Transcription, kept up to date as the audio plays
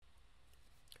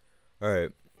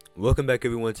Alright, welcome back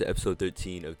everyone to episode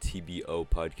 13 of TBO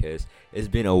podcast. It's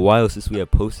been a while since we have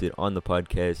posted on the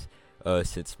podcast,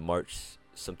 since March,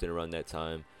 something around that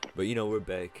time. But we're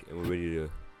back and we're ready to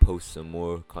post some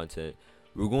more content.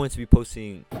 We're going to be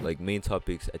posting like main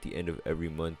topics at the end of every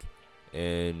month,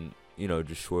 and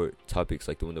just short topics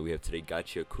like the one that we have today,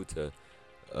 Gachiakuta,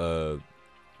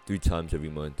 3 times every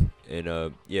month.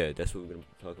 And yeah, that's what we're gonna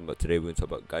be talking about today. We're gonna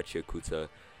talk about Gachiakuta.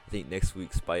 I think next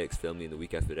week Spy X Family, and the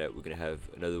week after that we're gonna have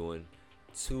another one,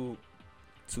 two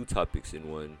topics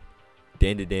in one,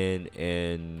 Dan to Dan,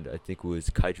 and I think it was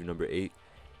Kaiju number 8.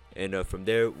 And from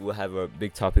there we'll have our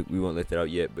big topic. We won't let that out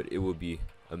yet, but it will be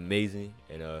amazing.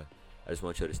 And I just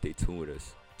want y'all to stay tuned with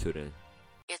us. Till then,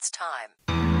 it's time.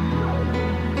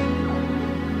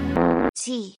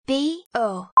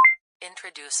 TBO.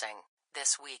 Introducing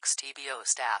this week's TBO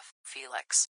staff: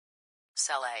 Felix,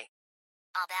 Sele,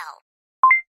 Abel.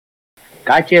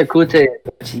 Gachiakuta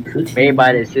is made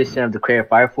by the assistant of the creator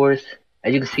Fire Force.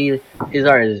 As you can see, his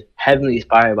art is heavily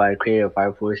inspired by the creator of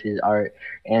Fire Force's art,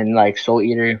 and like Soul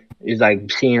Eater is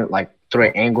like seeing like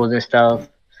threat angles and stuff.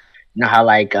 You know how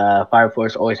like Fire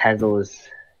Force always has those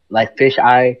like fish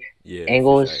eye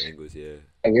angles. Fish eye angles, yeah.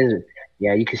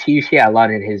 Yeah, you see it a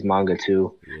lot in his manga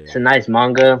too. Yeah. It's a nice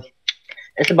manga.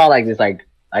 It's about like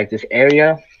this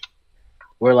area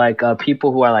where like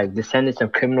people who are like descendants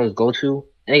of criminals go to.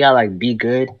 And they gotta like be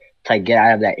good to like get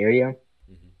out of that area.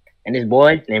 Mm-hmm. And this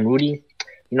boy named Rudy,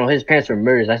 his parents were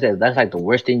murdered. I said that's like the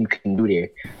worst thing you can do there.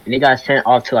 And they got sent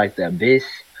off to like the abyss,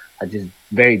 like this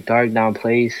very dark down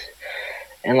place.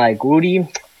 And like Rudy,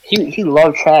 he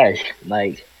loved trash.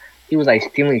 Like he was like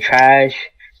stealing trash,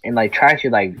 and like trash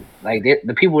is like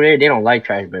the people there, they don't like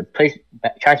trash, but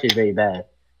trash is very bad.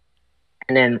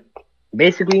 And then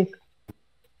basically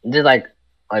just like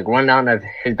rundown of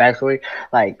his backstory,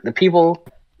 like the people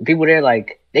there,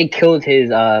 like they killed his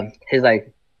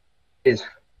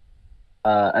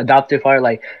adoptive father,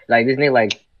 like this nigga,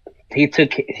 like he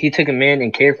took him in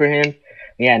and cared for him.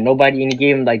 Yeah, nobody, and he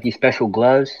gave him like these special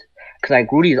gloves, cause like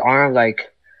Rudy's arms,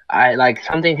 like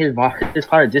something his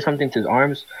father did something to his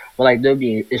arms, but like they'll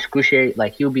be excruciating,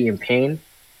 like he'll be in pain,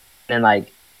 and like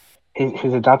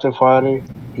his adoptive father,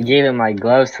 he gave him like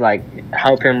gloves to like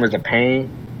help him with the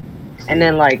pain. And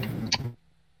then like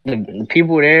the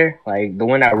people there, like the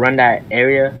one that run that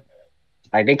area,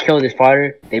 like they killed his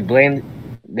father. They blamed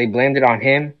it on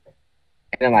him.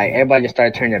 And then like everybody just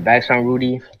started turning their backs on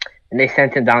Rudy, and they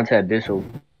sent him down to Abyssal.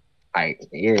 Like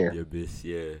yeah. The Abyss,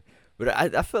 yeah. But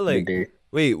I feel like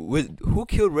who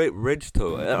killed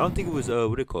Regto? I don't think it was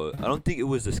what do you call it? I don't think it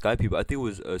was the Sky People. I think it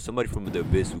was somebody from the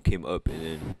Abyss who came up and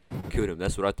then killed him.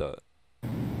 That's what I thought.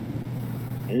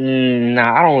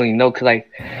 Nah, I don't really know, cause like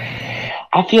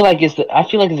I feel like it's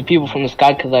the people from the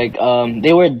sky, cause like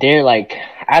they were there like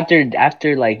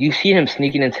after like you see him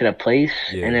sneaking into the place,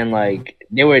 and then like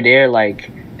they were there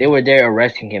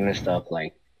arresting him and stuff.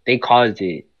 Like they caused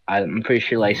it. I'm pretty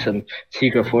sure like some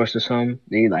secret force or something.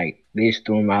 They just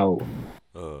threw him out.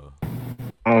 I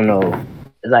don't know.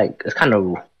 It's kind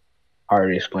of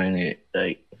hard to explain it.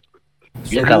 Like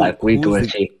you just gotta like read through and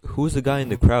see. Who's the guy in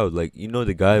the crowd? Like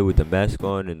the guy with the mask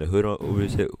on and the hood over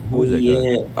his head. Who is that guy?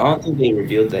 Yeah, I don't think they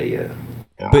revealed that yet.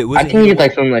 But I think he's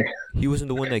like something like. He wasn't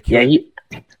the one that killed. Yeah,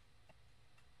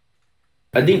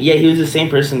 I think he was the same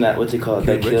person that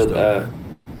that killed.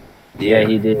 Yeah,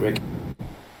 he did. Rick.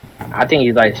 I think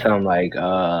he's like some like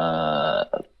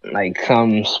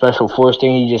some special force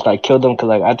thing. He just like killed them because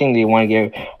like I think they want to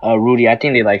give Rudy. I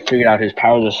think they like figured out his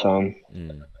powers or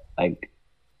something. Like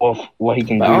what he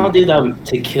can do. I don't think that would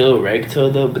to kill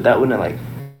Regto though, but that wouldn't like.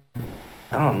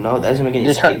 I don't know. That doesn't make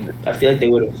any sense. I feel like they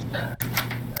would have.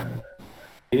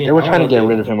 They were trying to get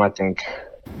rid of him, I think.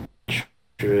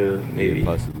 True, maybe.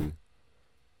 Possibly.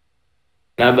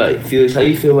 Nah, but Felix, how do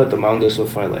you feel about the manga so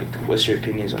far? Like, what's your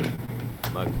opinions on it?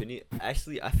 My opinion,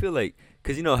 actually, I feel like,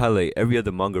 cause you know how like every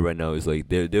other manga right now is like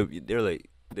they're like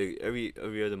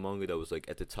every other manga that was like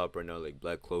at the top right now, like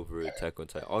Black Clover, Attack on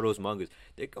Titan, all those mangas,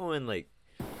 they're going like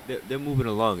they're moving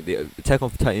along. Attack on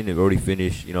Titan have already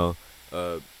finished,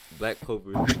 Black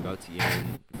Clover is about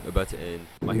to end.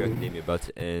 My Hero Academia about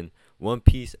to end. One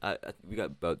Piece, we got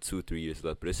about 2 or 3 years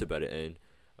left, but it's about to end.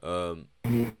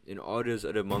 And all those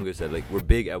other mangas that like were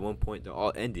big at one point, they're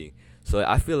all ending. So like,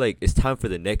 I feel like it's time for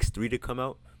the next 3 to come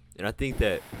out, and I think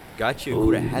that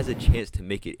Gachiakuta has a chance to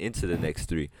make it into the next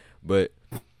 3. But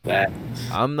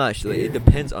I'm not sure. Like, it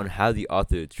depends on how the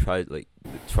author tries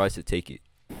to take it.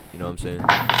 You know what I'm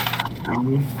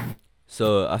saying?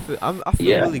 So I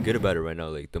feel really good about it right now.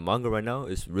 Like the manga right now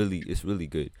is really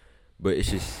good, but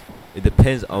it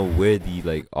depends on where the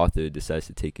like author decides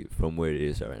to take it from where it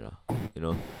is right now.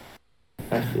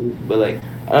 I feel, but like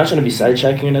I'm not trying to be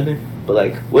sidetracking or nothing. But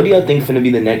like, what do y'all think is gonna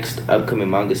be the next upcoming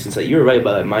manga? Since like you were right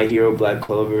about like My Hero, Black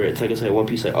Clover, Attack on Titan, One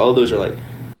Piece, like all those are like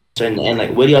starting to end.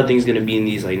 Like, what do y'all think is gonna be in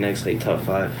these like next like top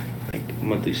 5 like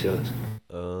monthly sales?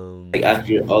 Like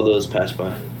after all those pass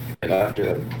by, like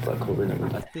after like Black Clover and I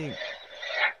everything. think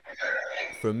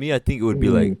for me, I think it would be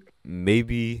like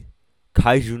maybe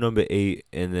Kaiju number 8,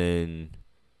 and then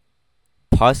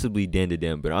possibly Dan to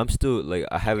Dan. But I'm still like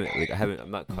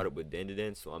I'm not caught up with Dan to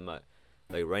Dan, so I'm not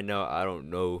like right now. I don't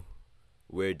know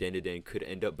where Dan to Dan could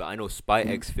end up, but I know Spy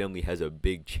X Family has a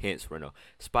big chance right now.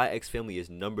 Spy X Family is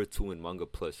number 2 in Manga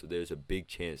Plus, so there's a big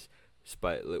chance.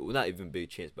 Not even big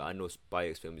chance, but I know Spy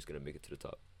X Family is gonna make it to the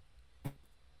top.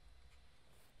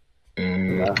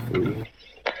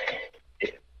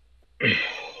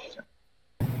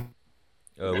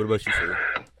 What about you, Sele?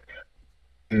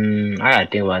 I gotta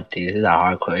think about this. This is a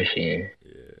hard question.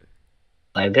 Yeah.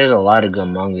 Like, there's a lot of good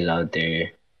mangas out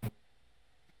there.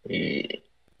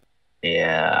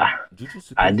 Yeah.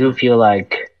 Jujutsu I Kaisen- do feel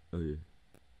like. Oh yeah.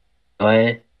 Go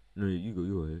ahead. No, you go.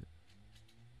 You go ahead.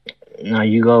 No,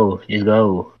 you go. Just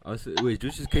go. Wait,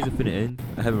 Jujutsu Kaisen finna end?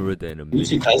 I haven't read that in a minute.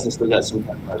 Jujutsu Kaisen still got some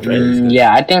right?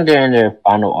 Yeah, I think they're in their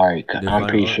final arc. I'm final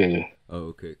pretty arc? sure. Oh,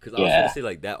 okay. Because I was gonna say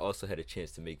like that also had a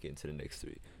chance to make it into the next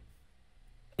 3.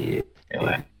 Yeah.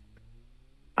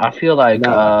 I feel like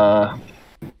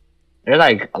there's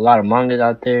like a lot of mangas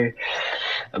out there,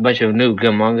 a bunch of new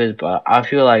good mangas, but I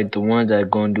feel like the ones that are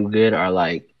going to do good are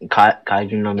like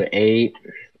Kaiju number 8,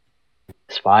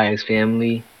 Spy X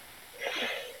Family,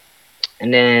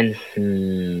 and then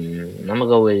I'm gonna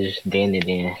go with Dan to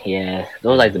Dan. Yeah,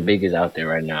 those are like the biggest out there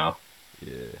right now.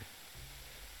 Yeah.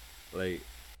 Like,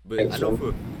 but I know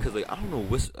because like I don't know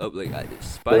what's up. Like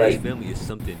Spy X Family is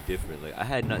something different. Like I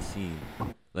had not seen.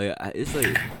 Like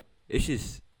it's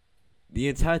just the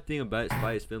entire thing about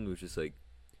Spy X Family was just like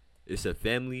it's a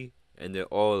family and they're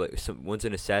all like one's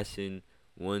an assassin,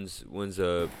 one's what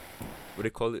do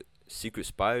they call it, secret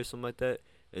spy or something like that,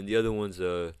 and the other one's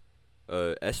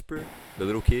Esper, the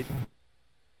little kid.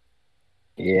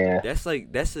 Yeah. That's a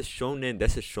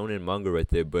shonen manga right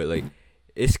there. But like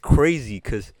it's crazy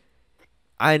because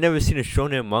I had never seen a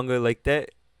shonen manga like that,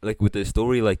 like with a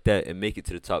story like that, and make it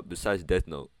to the top. Besides Death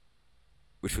Note,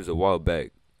 which was a while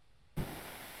back.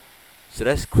 So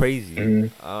that's crazy.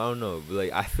 I don't know, but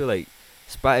like I feel like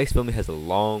Spy X Family has a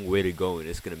long way to go, and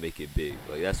it's gonna make it big.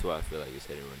 Like that's why I feel like it's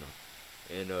heading right now.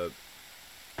 And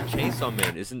Chainsaw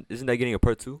Man isn't that getting a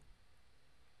part 2?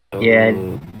 Yeah,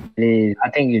 it is. I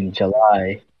think in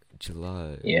July.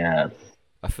 July. Yeah.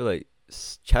 I feel like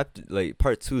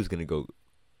part 2 is gonna go.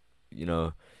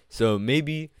 So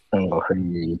maybe like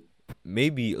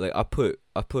I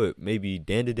put maybe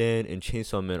Dan to Dan and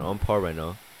Chainsaw Man on par right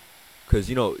now, cause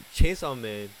Chainsaw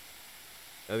Man,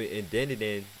 and Dan to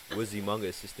Dan was the manga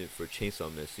assistant for Chainsaw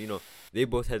Man, so they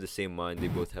both have the same mind, they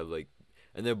both have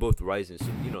and they're both rising, so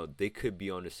they could be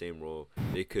on the same role,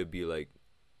 they could be like,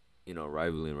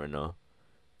 rivaling right now,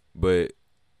 but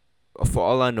for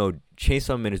all I know,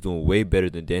 Chainsaw Man is doing way better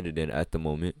than Dan to Dan at the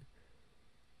moment.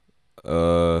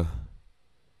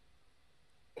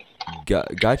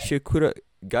 Gachiakuta,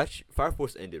 Fire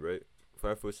Force ended, right?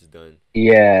 Fire Force is done.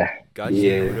 Yeah.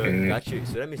 Gachiakuta,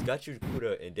 so that means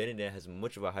Gachiakuta and Dan has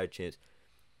much of a higher chance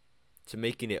to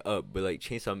making it up, but like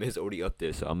Chainsaw Man is already up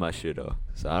there, so I'm not sure though.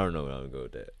 So I don't know where I'm gonna go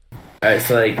with that. Alright,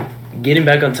 so like getting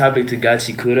back on topic to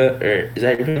Gachiakuta, or is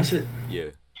that your pronounce it? Yeah.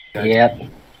 Yep.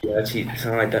 Gachi,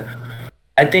 something like that.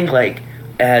 I think like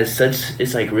it has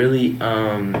it's like really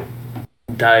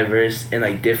diverse and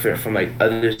like different from like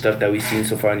other stuff that we've seen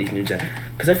so far in these new gen.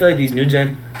 Because I feel like these new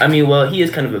gen, he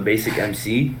is kind of a basic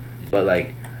MC, but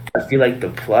like I feel like the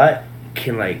plot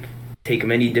can like take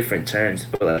many different turns.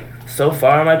 But like so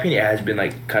far, in my opinion, it has been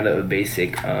like kind of a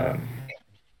basic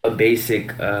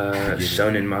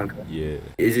shonen manga. Yeah.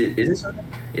 Is it shonen?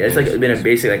 Yeah, it's like been a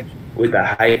basic like with a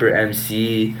hyper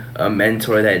MC, a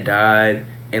mentor that died,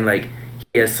 and like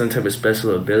he has some type of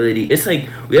special ability. It's like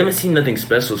we haven't seen nothing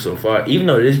special so far, even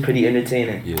though it is pretty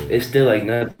entertaining. Yeah. It's still like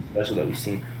nothing special that we've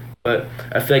seen. But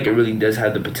I feel like it really does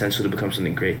have the potential to become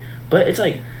something great. But it's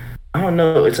like I don't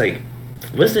know. It's like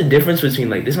what's the difference between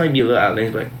like this might be a little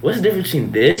outlandish, but like, what's the difference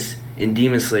between this and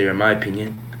Demon Slayer, in my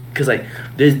opinion? Because like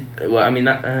this,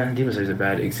 not Demon Slayer's a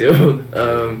bad example.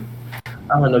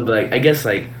 I don't know, but like I guess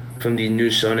like from the new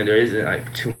shonen, there isn't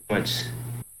like too much.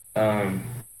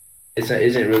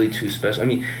 Isn't really too special.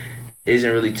 It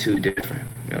isn't really too different.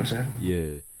 You know what I'm saying?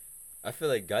 Yeah. I feel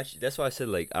like that's why I said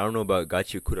like I don't know about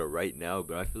Gachiakuta right now,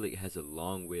 but I feel like it has a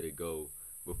long way to go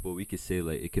before we could say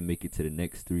like it can make it to the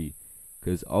next 3.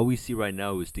 Because all we see right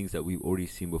now is things that we've already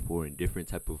seen before in different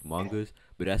type of mangas,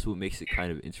 but that's what makes it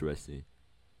kind of interesting.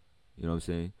 You know what I'm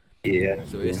saying? Yeah.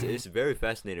 So it's very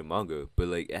fascinating manga, but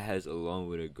like it has a long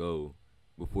way to go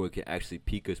before it can actually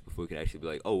peak us, before it can actually be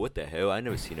like, oh, what the hell? I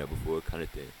never seen that before, kind of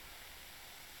thing.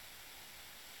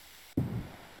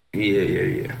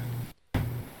 Yeah.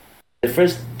 The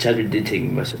first chapter did take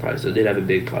me by surprise. So it did have a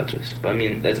big plot twist. But I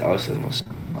mean, that's also most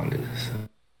mangas.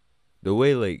 The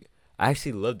way like I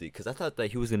actually loved it because I thought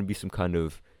that he was gonna be some kind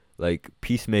of like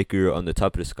peacemaker on the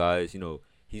top of the skies. You know,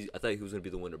 I thought he was gonna be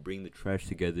the one to bring the trash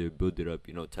together, build it up,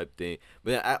 you know, type thing.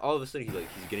 But then all of a sudden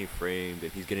he's getting framed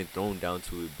and he's getting thrown down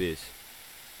to abyss,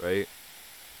 right?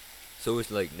 So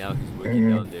it's like now he's working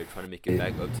down there trying to make it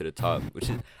back up to the top, which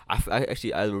is I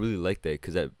really like that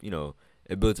because that, you know,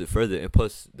 it builds it further. And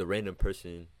plus the random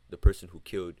person, the person who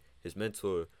killed his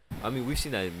mentor. I mean, we've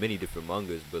seen that in many different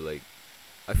mangas, but like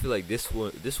I feel like this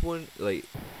one like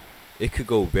it could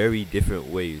go very different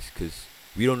ways because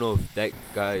we don't know if that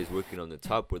guy is working on the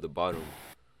top or the bottom.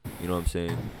 You know what I'm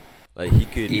saying? Like he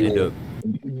could end up,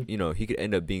 you know, he could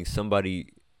end up being somebody,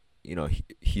 you know,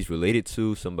 he's related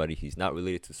to, somebody he's not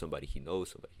related to, somebody he knows,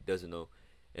 somebody he doesn't know,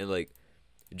 and like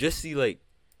just see like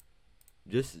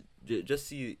just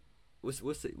see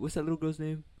what's that little girl's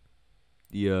name?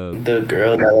 The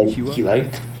girl that like, he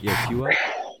liked. Yeah, Kiwa.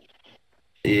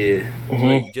 Yeah.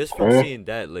 Like just from seeing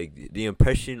that, like the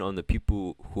impression on the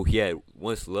people who he had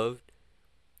once loved,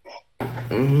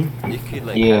 it could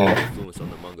like have an influence on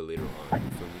the manga later on.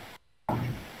 You feel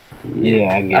me?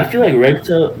 Yeah, I feel like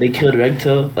Regtail, they killed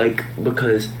Regtail like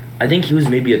because I think he was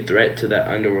maybe a threat to that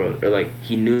underworld, or like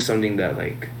he knew something that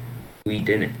like we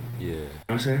didn't. Yeah. You know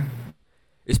what I'm saying?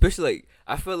 Especially like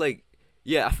I feel like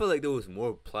there was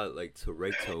more plot like to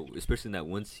Regtail, especially in that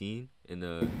one scene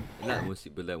not one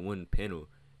scene but that one panel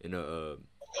in a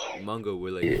manga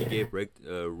where like he gave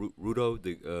Rudo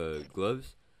the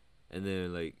gloves, and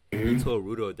then like he told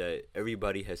Rudo that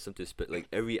everybody has something like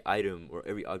every item or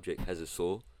every object has a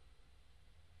soul.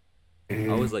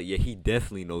 I was like, yeah, he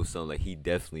definitely knows something. Like he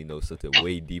definitely knows something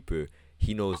way deeper.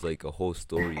 He knows like a whole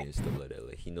story and stuff like that.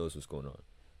 Like he knows what's going on.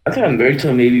 I thought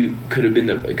Merito maybe could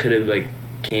have like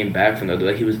came back from the other.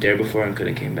 Like he was there before and could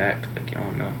have came back. Like I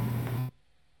don't know.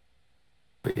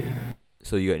 But yeah.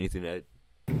 So you got anything to add?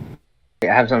 I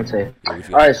have something to say.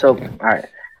 Yeah,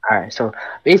 All right. So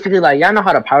basically, like y'all know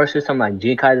how the power system like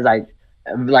Jinkai is like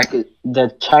the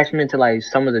attachment to like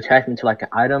some of the attachment to like an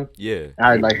item. Yeah.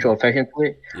 I like show affection to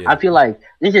it. Yeah. I feel like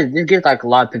this gives like a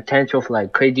lot of potential for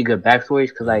like crazy good backstories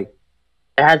because like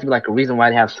it has to be like a reason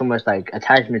why they have so much like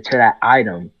attachment to that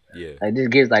item. Yeah. Like this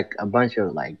gives like a bunch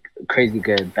of like crazy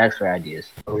good backstory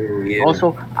ideas. Oh, yeah.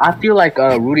 Also, I feel like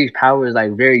Rudy's power is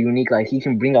like very unique. Like he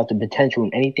can bring out the potential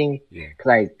in anything. Yeah. Cause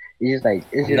like it's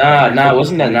just Nah,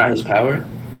 wasn't that not his power?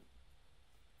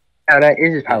 Yeah, that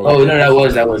is his power. Oh no,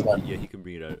 that was not. Yeah, he can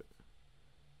bring it out.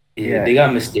 Yeah, they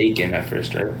got mistaken at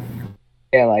first, right?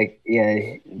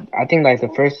 Yeah, I think like the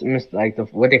first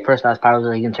what they first asked power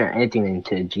was he can turn anything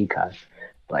into Jikai.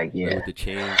 Like yeah. Like with the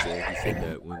chains, and he said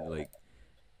that when like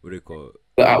what do they call it?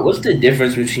 But what's the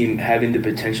difference between having the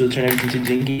potential to turn everything to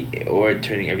Jinky or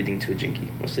turning everything to a Jinky?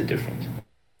 What's the difference?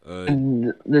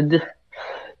 The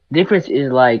difference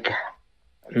is like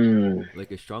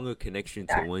a stronger connection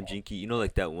to one Jinky. You know,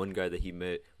 like that one guy that he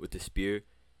met with the spear.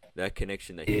 That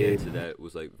connection that he had to that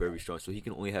was like very strong. So he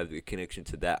can only have the connection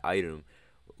to that item,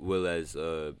 whereas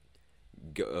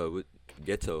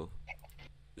Geto,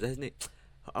 is that his name?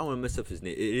 I don't want to mess up his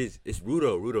name. It's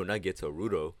Rudo, not Geto.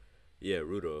 Rudo, yeah,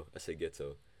 Rudo. I said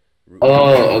Geto.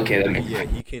 Oh, okay. Yeah,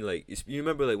 he can like. You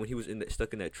remember like when he was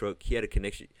stuck in that truck, he had a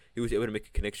connection. He was able to make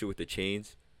a connection with the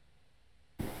chains.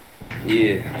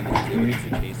 Yeah. And he was able to use the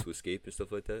chains to escape and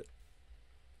stuff like that.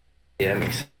 Yeah, that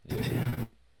makes sense. Yeah.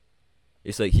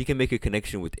 It's like he can make a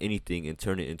connection with anything and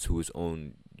turn it into his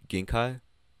own Genkai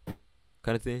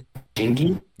kind of thing.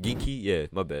 Jinky? Genki? Yeah,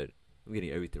 my bad. I'm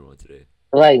getting everything wrong today.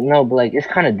 Like no, but like it's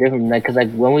kind of different. Like cause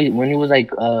like when he was like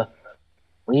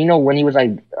when he was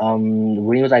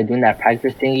doing that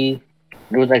practice thingy,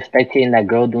 it was like spectating that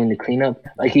girl doing the cleanup.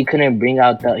 Like he couldn't bring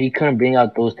out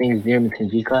those things near him to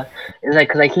Jika. It's like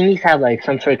cause like he needs to have like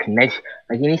some sort of connection.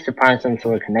 Like he needs to find some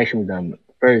sort of connection with them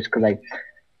first. Cause like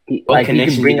he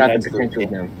can bring out the potential of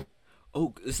them.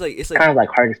 Oh, it's like kind of like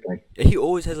hardest thing. He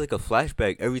always has like a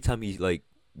flashback every time he like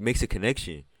makes a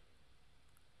connection.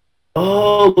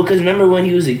 Oh, because remember when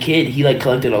he was a kid, he like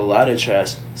collected a lot of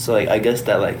trash. So like I guess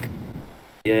that like,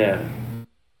 yeah.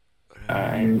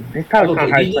 It's probably kind of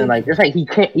hard to explain. Like it's like he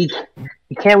can't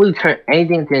really turn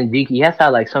anything to Ndiki. He has to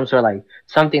have like some sort of like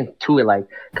something to it, like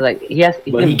cause like he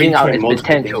can bring out his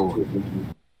potential.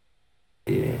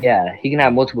 Yeah, he can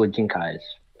have multiple Jinkais.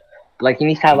 Like he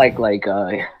needs to have like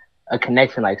a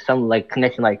connection, like some like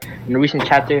connection, like in the recent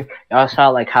chapter, y'all saw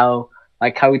like how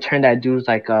we turned that dude's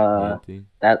like Hand thing.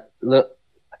 that look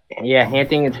yeah hand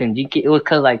thing into Njiki. It was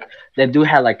cause like that dude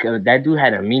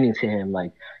had a meaning to him.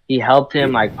 Like he helped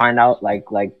him like find out like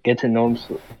get to know him.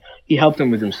 So he helped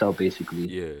him with himself basically.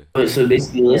 Yeah. But so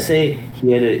basically, let's say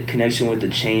he had a connection with the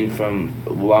chain from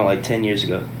long, like 10 years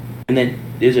ago, and then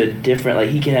there's a different, like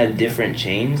he can have different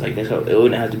chains. Like that's how it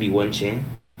wouldn't have to be one chain.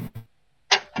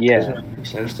 Yeah, Doesn't make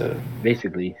sense though.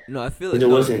 basically. No, I feel 'Cause like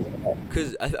it wasn't.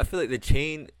 because I feel like the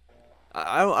chain.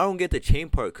 I don't get the chain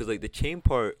part because like the chain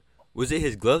part was it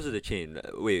his gloves or the chain?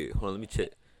 Wait, hold on, let me check.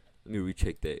 Let me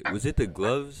recheck that. Was it the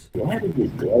gloves? It had to be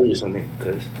his gloves or something,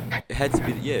 because It had to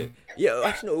be yeah.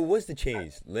 Actually, no, it was the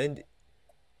chains.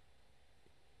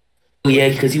 yeah,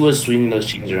 because he was swinging those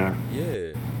chains around.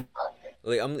 Yeah.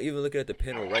 Like I'm even looking at the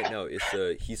panel right now.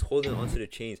 It's he's holding onto the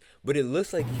chains, but it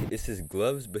looks like it's his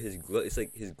gloves. But it's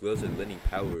like his gloves are lending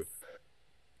power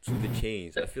to the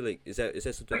chains. I feel like is that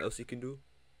something else he can do?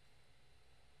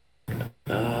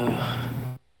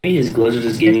 Maybe his gloves are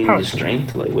just giving him the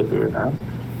strength to like whip it around.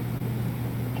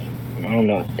 I don't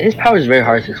know. His power is very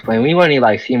hard to explain. We want to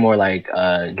like see more like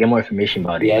get more information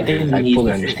about it. Yeah, I think like he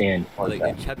fully needs to- understand. Like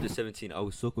in chapter 17, I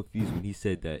was so confused when he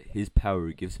said that his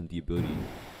power gives him the ability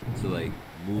to like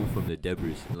move from the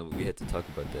debris. And like, we had to talk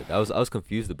about that. I was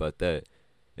confused about that.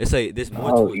 It's like there's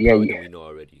more Oh, to his yeah, power yeah. than we know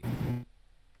already.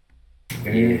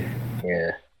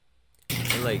 Yeah.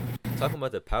 And like talking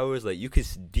about the powers, like you could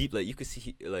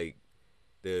see like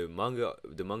the manga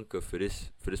for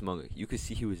this manga, you could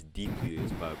see he was deeply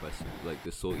inspired by like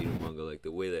the Soul Eater manga, like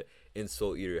the way that in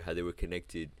Soul Eater how they were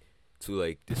connected to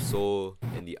like the soul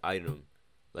and the item,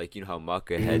 like you know how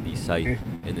Maka had the scythe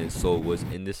and then Soul was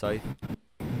in the scythe.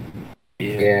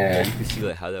 Yeah. You could see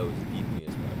like how that was deeply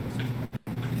inspired by Soul.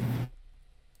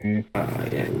 Yeah.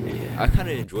 I kind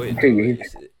of enjoy it. Though.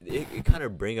 Like, it kind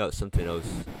of bring out something else.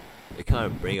 It kind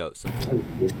of bring out something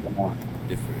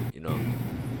different, you know.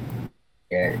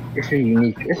 Yeah, this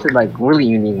is like really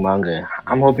unique manga.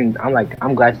 I'm glad. I'm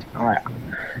like,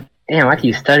 damn, I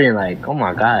keep studying. Like, oh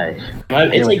my gosh.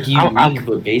 It's like unique I'm-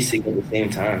 but basic at the same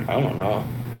time. I don't know.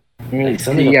 Mm, Like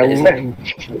something. yeah,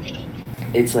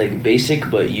 It's like basic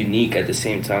but unique at the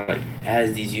same time. Like it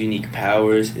has these unique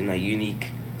powers and like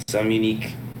some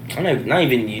unique. I don't know, not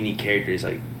even unique characters.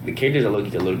 Like the characters are a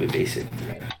little bit basic,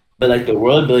 but like the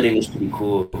world building is pretty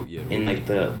cool. Yeah. And like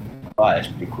the plot is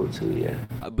pretty cool too. Yeah.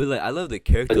 But like I love the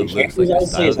character the looks, characters, like I the would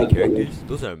say, style of is the like characters.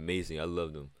 Those are amazing. I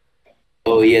love them.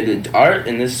 Oh yeah, the art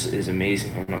in this is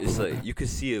amazing. It's like you could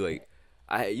see it like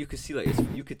you could see like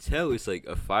you could tell it's like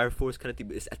a Fire Force kind of thing,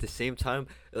 but it's at the same time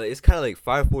like it's kind of like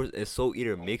Fire Force and Soul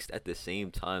Eater mixed at the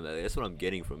same time. Like, that's what I'm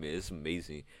getting from it. It's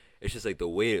amazing. It's just like the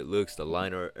way it looks, the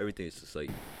line art, everything is just like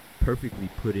perfectly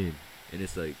put in, and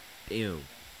it's like damn,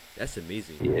 that's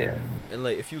amazing. Yeah. And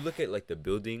like if you look at like the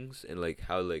buildings and like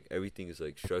how like everything is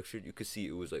like structured, you could see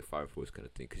it was like Fire Force kind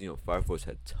of thing, because you know Fire Force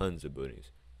had tons of buildings.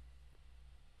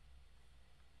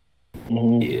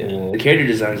 Yeah. The character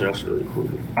designs are also really cool.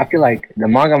 I feel like the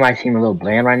manga might seem a little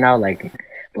bland right now. Like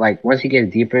once it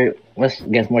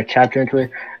gets more chapter into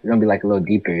it, it's gonna be like a little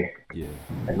deeper. Yeah.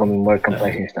 It's gonna be more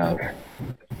complex and stuff.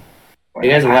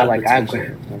 It has a lot of I have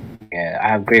potential. I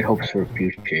have great hopes for the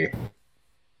future.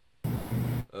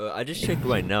 I just checked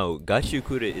right now.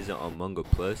 Gachiakuta isn't on Manga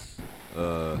Plus.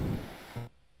 I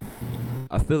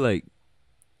feel like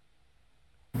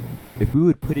if we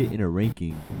would put it in a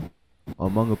ranking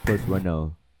on Manga Plus right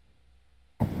now,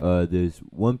 there's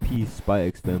One Piece, Spy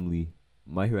X Family,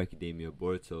 My Hero Academia,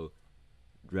 Boruto,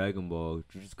 Dragon Ball,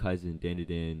 Jujutsu Kaisen,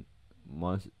 Dandadan,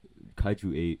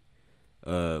 Kaiju 8,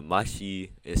 Mashi,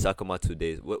 and Sakamatsu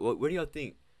Days. What do y'all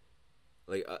think?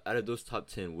 Like out of those top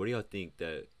 10, what do y'all think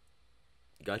that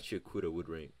Gachiakuta would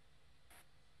rank?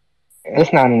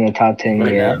 It's not in the top 10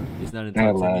 Right yet. now? It's not in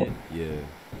Not top 10 allowed. yet. Yeah.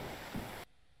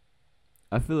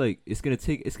 I feel like it's gonna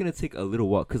take a little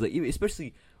while, cause like even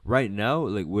especially right now,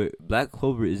 like where Black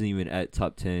Clover isn't even at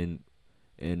top 10,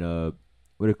 and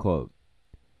what it called,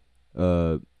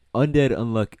 Undead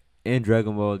Unluck and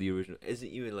Dragon Ball the original isn't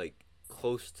even like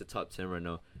close to top 10 right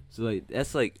now. So like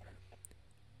that's like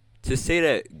to say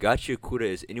that Gachiakuta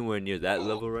is anywhere near that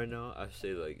level right now. I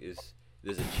say like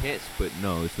there's a chance, but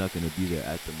no, it's not gonna be there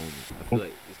at the moment. I feel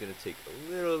like it's gonna take a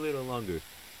little longer.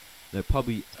 Like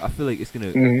probably, I feel like it's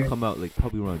gonna come out like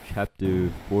probably around chapter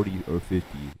 40 or 50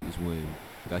 is when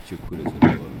Gachiakuta's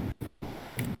gonna go up.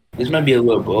 This might be a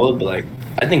little bold, but like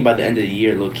I think by the end of the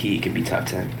year, low key, it could be top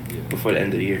 10 Yeah. before the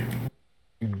end of the year.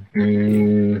 I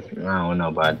don't know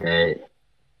about that.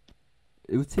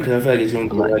 It would take. Because I feel like it's gonna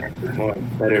be like more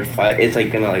better fight. It's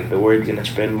like gonna like the word's gonna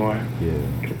spread more. Yeah.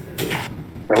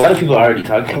 A lot of people are already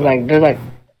talking Cause about like there's like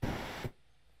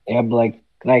yeah, but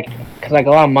cause like a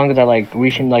lot of mangas are like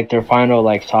reaching like their final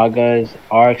like sagas,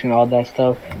 arcs, and all that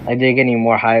stuff. Like they're getting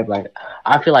more hype. Like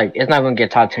I feel like it's not gonna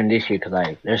get top 10 this year, cause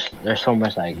like there's so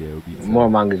much like Yeah, it'll be more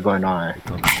tough. mangas going on. The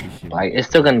competition. Like it's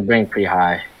still gonna bring pretty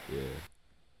high.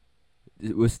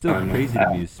 Yeah. What's still crazy to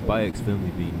me is Spy X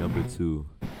Family being number 2.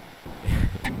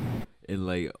 In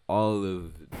like all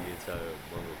of the entire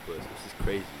manga plus, which is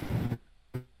crazy.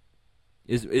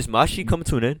 Is Mashi coming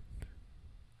to an end?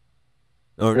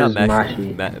 Or not Who's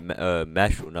Mashru. Mashi?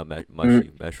 Mashru, not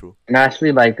Mashi. Mashru.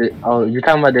 Naturally, like you're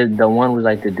talking about the one with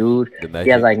like the dude. The He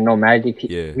magic. has like no magic.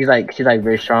 Yeah. She's like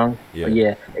very strong. Yeah. But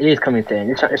yeah, it is coming to end.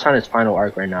 It's on its final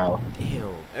arc right now.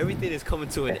 Damn, everything is coming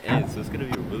to an end, so it's gonna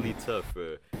be really tough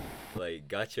for like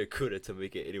Gachiakuta to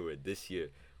make it anywhere this year.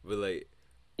 But like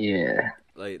Yeah.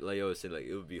 like I was saying, like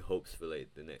it would be hopes for like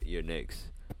the year next.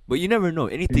 But you never know.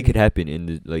 Anything could happen in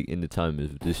the time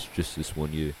of this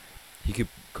one year. He could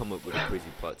come up with a crazy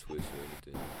plot twist or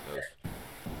anything else.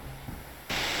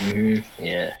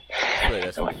 Yeah. I feel like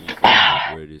that's what you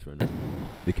can where it is right now.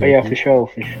 The But yeah, for characters? sure,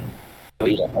 for sure. Oh,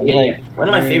 yeah. One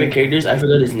of my favorite characters, I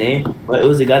forgot his name, but it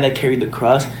was the guy that carried the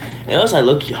cross. And it was like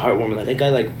low-key heartwarming. Like that guy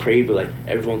like prayed, but like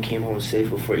everyone came home safe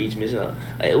before each mission.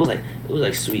 Like, it was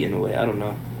like sweet in a way. I don't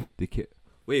know.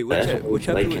 Wait, That's what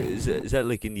chapter like is that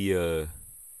like in the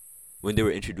when they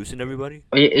were introducing everybody?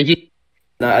 Oh, yeah,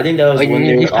 No, I think that was when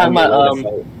they he's were on talking about the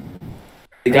fight.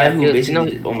 The guy who you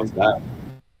basically know, almost died.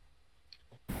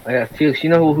 yeah, Felix, you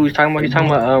know who he's talking about? He's talking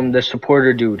about the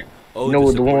supporter dude. Oh, You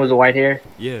know the one with the white hair?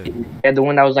 Yeah. Yeah, the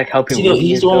one that was like helping. You know, Ruby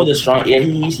he's and the one with the stuff. strong. Yeah,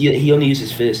 he only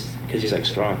uses fist because he's like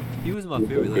strong. He was my With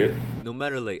favorite. the Like,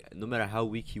 grip. no matter how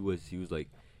weak he was like,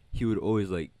 he would always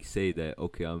like say that,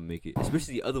 okay, I'm gonna make it.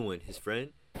 Especially the other one, his friend.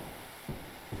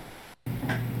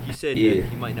 He said Yeah. that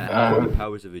he might not have the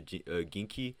powers of a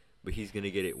Ginki, but he's gonna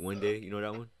get it one day. You know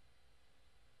that one?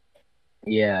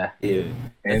 Yeah. Yeah.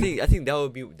 I think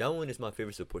that one is my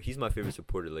favorite support. He's my favorite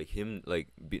supporter. Like him, like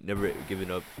never giving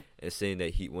up and saying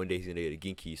that one day he's gonna get a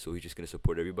Ginki, so he's just gonna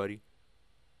support everybody.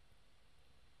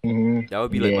 That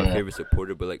would be like my favorite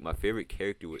supporter, but like my favorite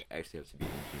character would actually have to be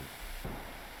Engine.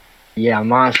 Yeah,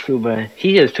 mine's too, but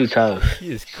he is too tough.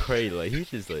 He is crazy. Like he's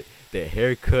just like the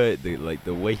haircut, the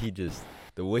way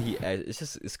he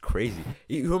acts. It's crazy.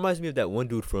 He reminds me of that one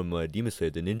dude from Demon Slayer,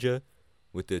 the ninja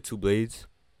with the 2 blades.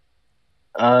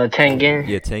 Tengen.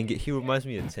 Yeah, Tengen. He reminds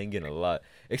me of Tengen a lot.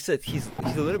 Except he's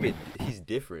a little bit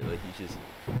different. Like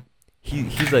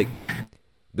he's like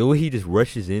the way he just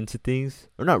rushes into things,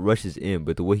 or not rushes in,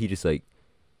 but the way he just like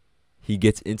he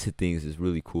gets into things is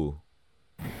really cool.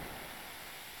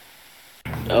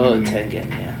 Oh, Tengen,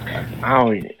 yeah. Okay. I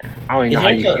don't even know how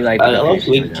you feel like. I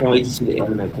can't wait to see the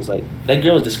anime because like that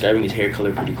girl was describing his hair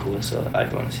color pretty cool, so I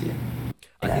want to see it.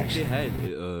 I think they had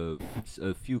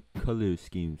a few color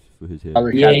schemes for his hair.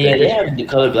 Yeah, they have the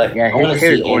color black. Yeah, I want to his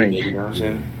hair see is anime, orange. you know what I'm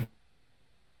saying?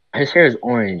 His hair is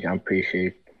orange. I'm pretty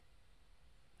sure.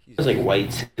 It's like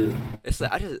white too. It's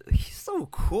like he's so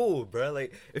cool, bro.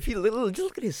 Like if you just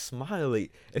look at his smile,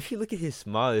 like if you look at his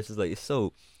smile, it's just like it's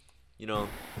so, you know,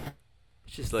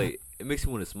 it's just like it makes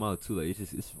me want to smile too. Like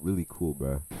it's really cool,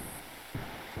 bro.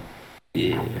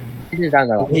 Yeah. He just got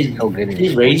so good in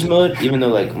His it. rage mode, even though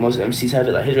like most MCs have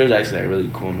it, like his rage is actually like really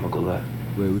cool. I'm not gonna lie.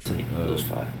 Wait, which Like, one? those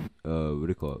five. What do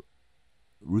you call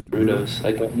it? Rudos.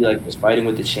 Like when he like was fighting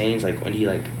with the chains, like when he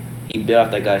bit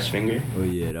off that guy's finger. Oh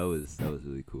yeah, that was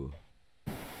really cool.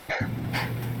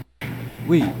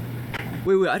 Wait.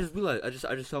 I just realized.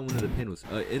 I just saw one of the panels.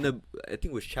 In the I think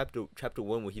it was chapter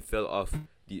 1 when he fell off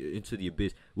into the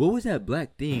abyss. What was that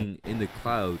black thing in the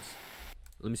clouds?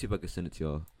 Let me see if I can send it to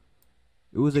y'all.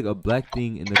 It was like a black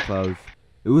thing in the clouds.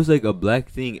 It was like a black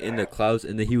thing in the clouds,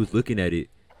 and then he was looking at it,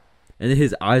 and then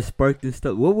his eyes sparked and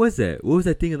stuff. What was that? What was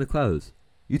that thing in the clouds?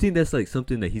 You think that's like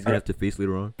something that he's gonna have to face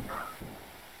later on?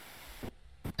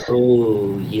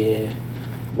 Oh yeah,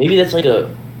 maybe that's like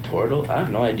a portal. I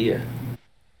have no idea.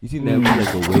 You think that would be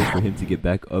like a way for him to get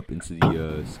back up into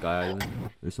the Sky Island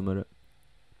or something like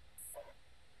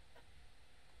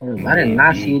that? I did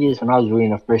not see this when I was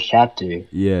reading the first chapter.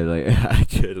 Yeah, like I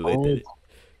just looked at it.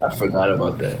 I forgot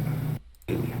about that.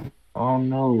 Oh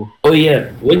no. Oh yeah,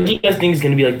 what do you guys think is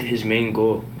gonna be like his main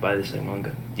goal by this like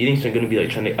manga? Do you think it's gonna be like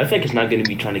trying to? I feel like it's not gonna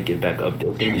be trying to get back up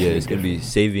there. Yeah, it's gonna be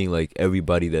saving like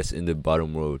everybody that's in the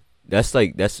bottom road. That's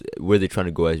where they're trying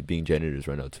to go as being janitors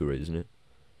right now too, right? Isn't it?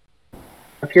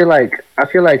 I feel like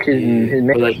his But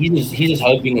main, like he's just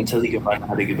helping until he can find out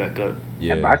how to get back up.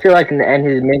 Yeah. but I feel like in the end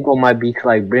his main goal might be to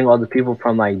like bring all the people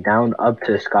from like down up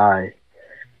to the sky,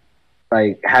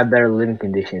 like have better living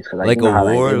conditions. Cause, Like you know a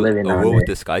how, war, they living a down war with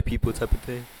there. the Sky People type of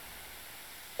thing.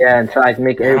 Yeah, and to like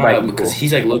make everybody equal. Because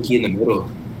he's like low key in the middle.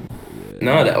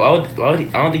 No, I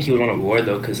don't think he would want a war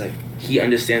though, because like he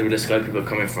understands where the Sky people are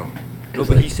coming from. No,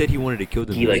 but he said he wanted to kill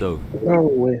them himself. No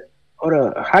way. Hold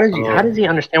up. How does he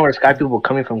understand where the Sky people are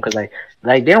coming from? Because like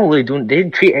they don't really do. They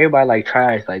treat everybody like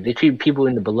trash. Like they treat people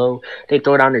in the below. They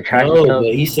throw down their trash. No, but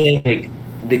he's saying like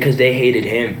because they hated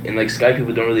him, and like Sky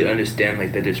people don't really understand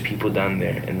like that there's people down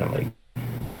there, and that like,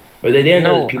 or they don't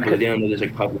know there's people. They don't know there's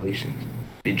like populations.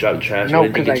 They drop trash. No,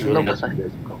 because like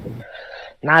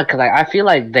nah, because like I feel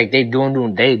like they do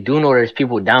know there's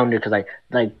people down there. Because like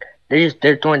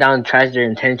they're throwing down trash. Their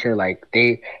intention like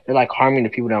they're like harming the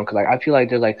people down. Because like I feel like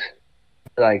there's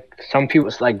like some people,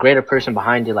 it's like greater person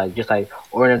behind it, like just like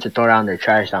ordering them to throw down their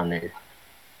trash down there.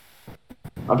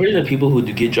 I'm pretty sure people who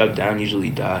do get dropped down usually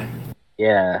die.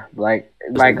 Yeah, like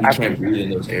you can't breathe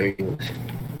in those areas.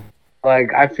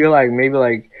 Like I feel like maybe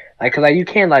like cause like you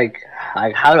can't like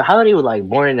how they were like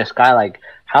born in the sky, like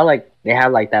how like they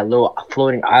have like that little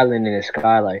floating island in the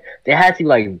sky, like they had to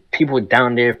like people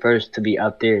down there first to be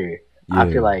up there. Yeah. I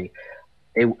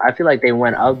feel like they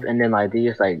went up and then like they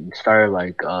just like started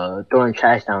like throwing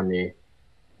trash down there.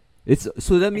 It's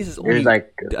so that means it's only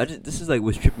like this is like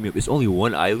what's tripping me up. It's only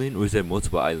one island, or is there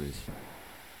multiple islands?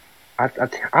 I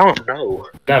don't know.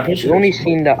 We only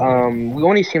seen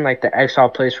like the exile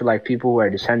place for like people who are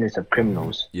descendants of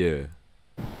criminals. Yeah.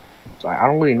 So I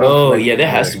don't really know. Oh like, yeah, there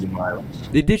has to be islands.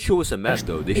 They did show us a map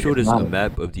though. They showed us a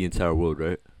map of the entire world,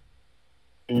 right?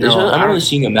 No, I'm only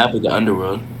seeing a map of the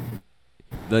underworld.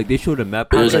 Like they showed a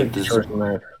map. Of like this.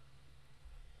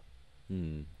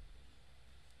 And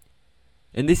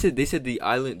they said the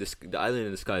island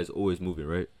in the sky is always moving,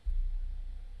 right?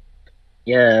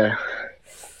 Yeah.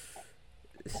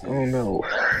 Oh no.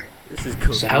 This is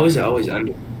cool. So how is it always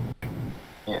under?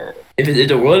 Yeah. If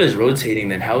the world is rotating,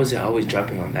 then how is it always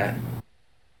dropping on that?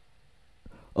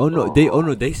 Oh no,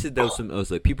 they said that was something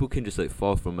else. Like people can just like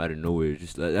fall from out of nowhere.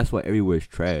 Just like, that's why everywhere is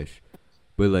trash.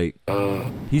 But like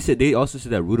they also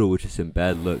said that Rudo was just in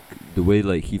bad luck. The way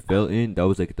like he fell in, that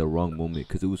was like at the wrong moment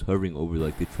because it was hovering over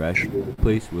like the trash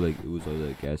place where like it was all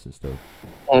that gas and stuff.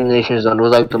 And Nation Zone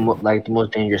was like the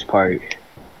most dangerous part.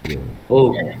 Yeah.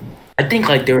 Oh, yeah. I think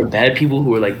like there were bad people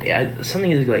who were like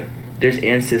something is like there's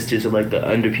ancestors of like the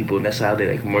under people, and that's how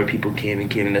they like more people came,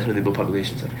 and that's when they built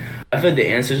populations. Like, I feel like the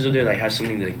ancestors of there like have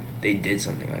something like they did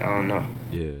something like I don't know.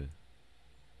 Yeah.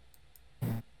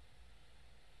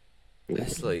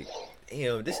 It's like,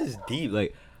 damn, this is deep.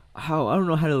 Like, how I don't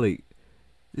know how to like.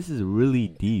 This is really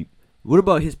deep. What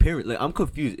about his parents? Like, I'm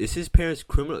confused. Is his parents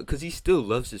criminal? Because he still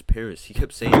loves his parents. He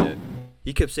kept saying that.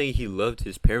 He kept saying he loved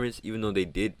his parents, even though they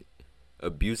did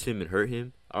abuse him and hurt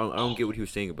him. I don't get what he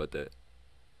was saying about that.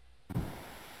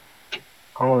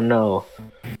 Oh no.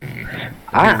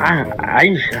 Are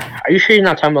you sure you're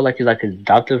not talking about like his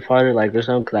adoptive father like or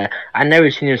something? Cause I never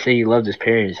seen him say he loved his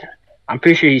parents. I'm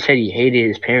pretty sure he said he hated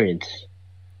his parents.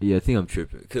 Yeah, I think I'm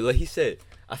tripping. Cause like he said,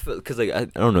 I felt cause like I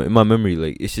don't know in my memory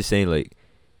like it's just saying like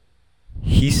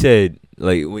he said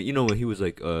like when he was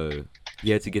like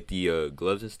he had to get the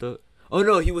gloves and stuff. Oh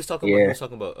no, he was talking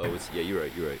about yeah you're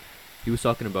right. He was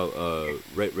talking about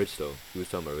Rich though. He was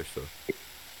talking about Rich though.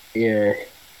 Yeah.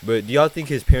 But do y'all think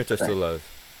his parents are still alive?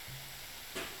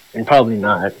 And probably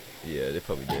not. Yeah, they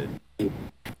probably did.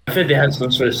 I think they had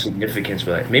some sort of significance for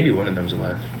like maybe one of them's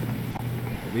alive.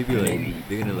 Maybe like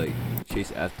they're gonna like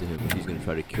chase after him and he's gonna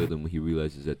try to kill them when he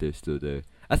realizes that they're still there.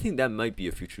 I think that might be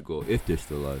a future goal if they're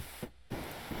still alive.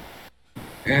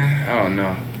 I don't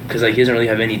know, cause like he doesn't really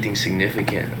have anything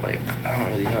significant. Like I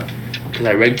don't really know, cause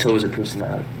like Regto is a person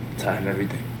that taught him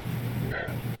everything.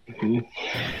 Mm-hmm.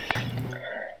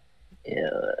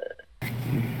 Yeah.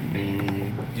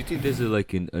 Do you think there's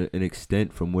like an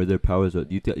extent from where their powers are?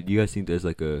 Do you guys think there's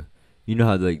like a,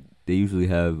 how like they usually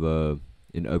have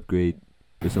an upgrade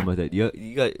or something like that?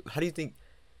 You guys, how do you think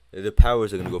the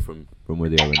powers are gonna go from where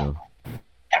they are right now?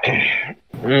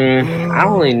 I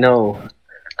don't really know,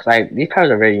 cause like these powers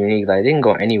are very unique. Like they didn't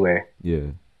go anywhere. Yeah.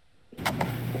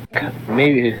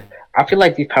 Maybe I feel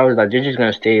like these powers like they're just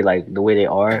gonna stay like the way they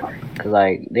are, cause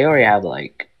like they already have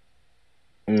like.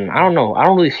 I don't know. I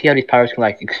don't really see how these powers can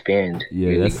like expand. Yeah,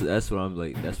 really. that's what I'm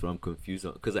like. That's what I'm confused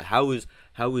on. Cause like, how is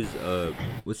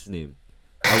what's his name?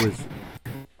 How is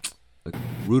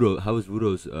Rudo? How is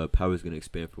Rudo's powers gonna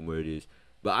expand from where it is?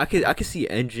 But I could see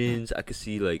engines. I could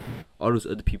see like all those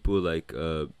other people like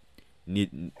what's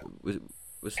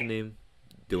the name?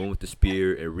 The one with the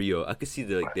spear and Rio. I could see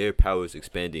their powers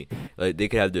expanding. Like they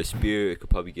could have their spear. It could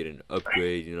probably get an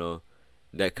upgrade.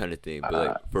 That kind of thing. But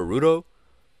like for Rudo.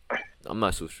 I'm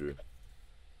not so sure.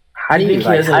 How do you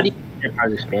get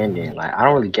powers expanding? Like I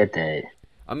don't really get that.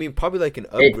 I mean, probably like an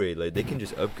upgrade. Like they can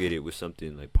just upgrade it with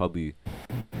something like probably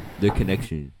the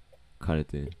connection kind of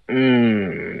thing.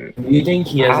 Do you think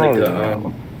he has like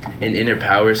an inner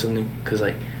power or something? Cause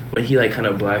like when he like kind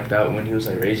of blacked out when he was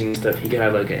like raging stuff, he could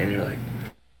have like an inner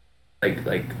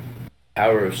like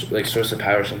power, like source of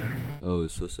power or something. Oh,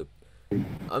 source of,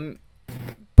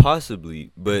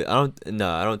 possibly, but I don't.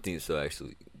 Nah, I don't think so.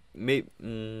 Actually, maybe.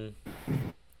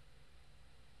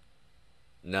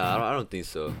 Nah, I don't think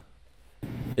so.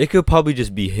 It could probably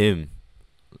just be him.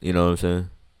 You know what I'm saying?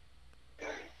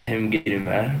 Him getting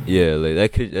mad. Yeah, like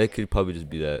that could probably just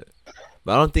be that.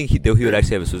 But I don't think he would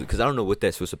actually have a source, because I don't know what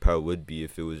that source of power would be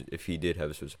if he did have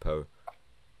a source of power.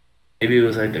 Maybe it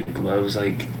was like the gloves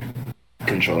like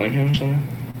controlling him or something.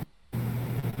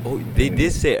 Oh, they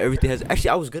did say everything has. Actually,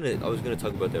 I was gonna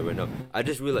talk about that right now. I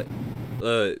just realized,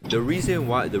 the reason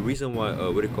why what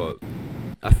do you call it?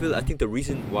 I think the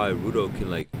reason why Rudo can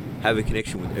like have a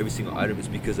connection with every single item is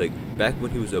because like back when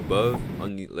he was above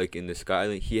on the, like in the Sky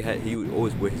Island, he would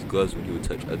always wear his gloves when he would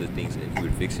touch other things and he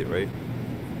would fix it, right?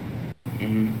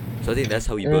 So I think that's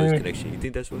how he built his connection. You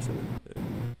think that's what's up?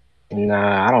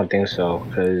 Nah, I don't think so.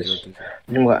 Cause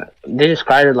they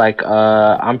described it like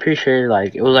I'm pretty sure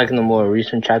like it was like in the more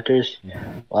recent chapters,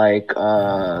 like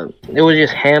it was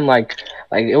just him like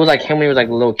it was like him when he was like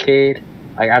a little kid,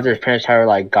 like after his parents had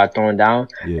like got thrown down,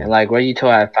 and like Reggie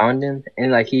had found him,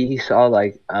 and like he saw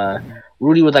like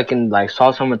Rudy was like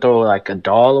saw someone throw like a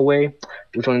doll away.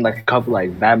 There's only like a couple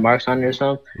like bad marks on it or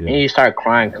something, and he started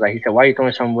crying because like he said, "Why are you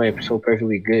throwing something away so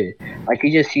perfectly good?" Like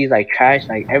he just sees like trash,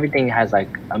 like everything has like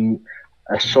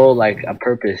a soul, like a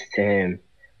purpose to him.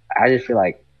 I just feel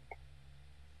like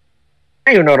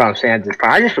I don't even know what I'm saying at this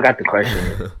point. I just forgot the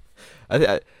question.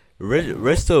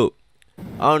 Resto,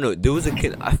 I don't know. There was a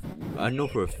kid. I know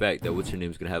for a fact that what's her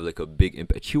name is gonna have like a big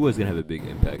impact. Chihuahua's gonna have a big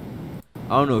impact.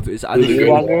 I don't know if it's either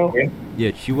Chihuahua girl.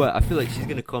 Yeah, Chihuahua. I feel like she's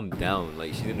gonna come down.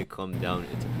 Like she's gonna come down.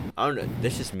 I don't know.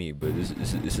 That's just me, but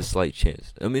it's a slight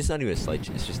chance. I mean, it's not even a slight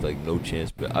chance. It's just like no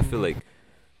chance. But I feel like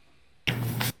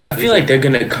they're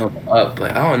gonna come up.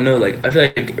 Like I don't know. Like I feel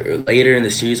like later in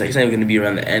the series, like it's not even gonna be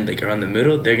around the end. Like around the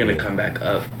middle, they're gonna come back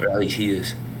up, or at least he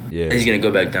is. Yeah. And he's gonna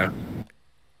go back down.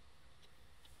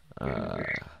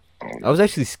 I was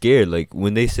actually scared. Like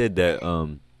when they said that.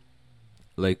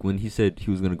 Like when he said he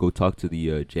was gonna go talk to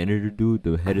the janitor dude,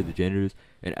 the head of the janitors,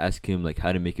 and ask him like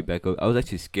how to make it back up. I was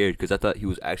actually scared because I thought he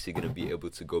was actually gonna be able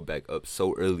to go back up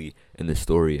so early in the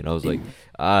story, and I was like,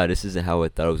 this isn't how I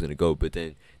thought it was gonna go. But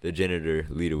then the janitor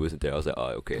leader wasn't there. I was like,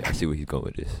 oh, okay, I see where he's going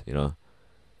with this. You know,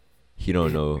 he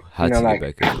don't know how to get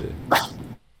back up there.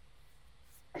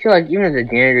 I feel like even if the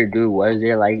janitor dude was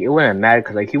there, like it wouldn't matter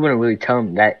because like he wouldn't really tell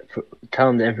him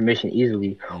the information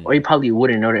easily, or he probably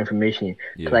wouldn't know the information.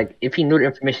 Like if he knew the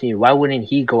information, why wouldn't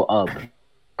he go up,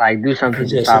 like do something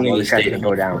to stop all the traffic to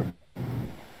go down?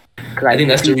 I think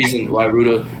that's the reason why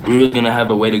Rudo's gonna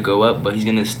have a way to go up, but he's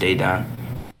gonna stay down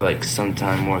for like some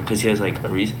time more because he has like a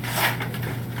reason.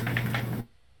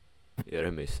 Yeah,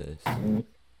 that makes sense.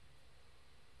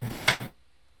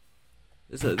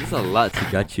 There's a lot to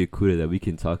Gachiakuta that we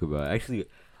can talk about. Actually,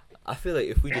 I feel like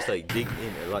if we just like dig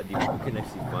in a lot deeper, we can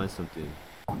actually find something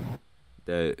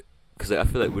that, because like, I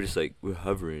feel like we're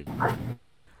hovering. All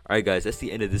right, guys, that's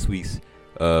the end of this week's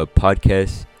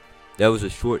podcast. That was a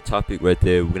short topic right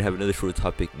there. We're gonna have another short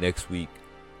topic next week.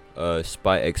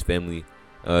 Spy X Family.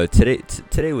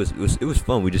 Today was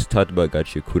fun. We just talked about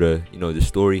Gachiakuta, you know, the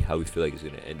story, how we feel like it's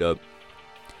gonna end up,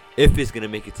 if it's gonna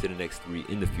make it to the next 3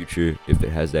 in the future, if it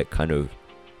has that kind of,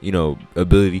 you know,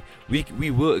 ability. We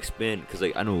will expand, because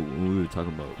like I know when we were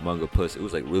talking about Manga Plus, it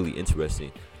was like really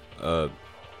interesting. But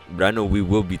I know we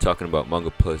will be talking about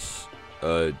Manga Plus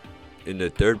in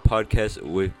the third podcast,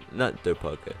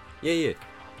 yeah.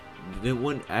 Then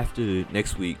one after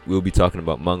next week, we'll be talking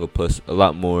about Manga Plus a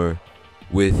lot more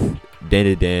with Dan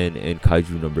and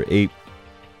Kaiju number 8.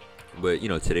 But you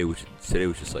know, today was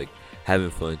just like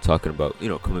having fun talking about, you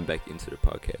know, coming back into the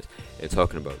podcast and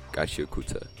talking about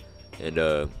Gachiakuta. And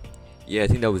yeah, I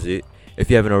think that was it. If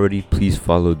you haven't already, please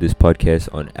follow this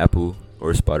podcast on Apple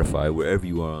or Spotify, wherever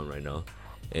you are on right now.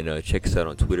 And check us out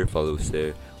on Twitter, follow us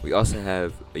there. We also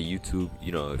have a YouTube,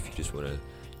 you know, if you just want to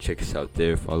check us out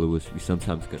there, follow us.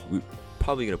 We're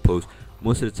probably going to post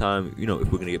most of the time, you know, if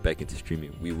we're going to get back into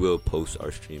streaming, we will post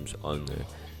our streams on there.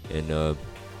 And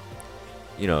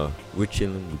you know, we're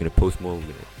chilling, we're going to post more, we're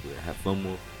going to have fun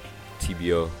more.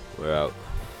 TBO, we're out.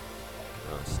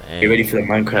 Get ready for the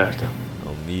Minecraft.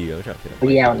 On me, I'm trying to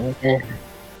We out, man.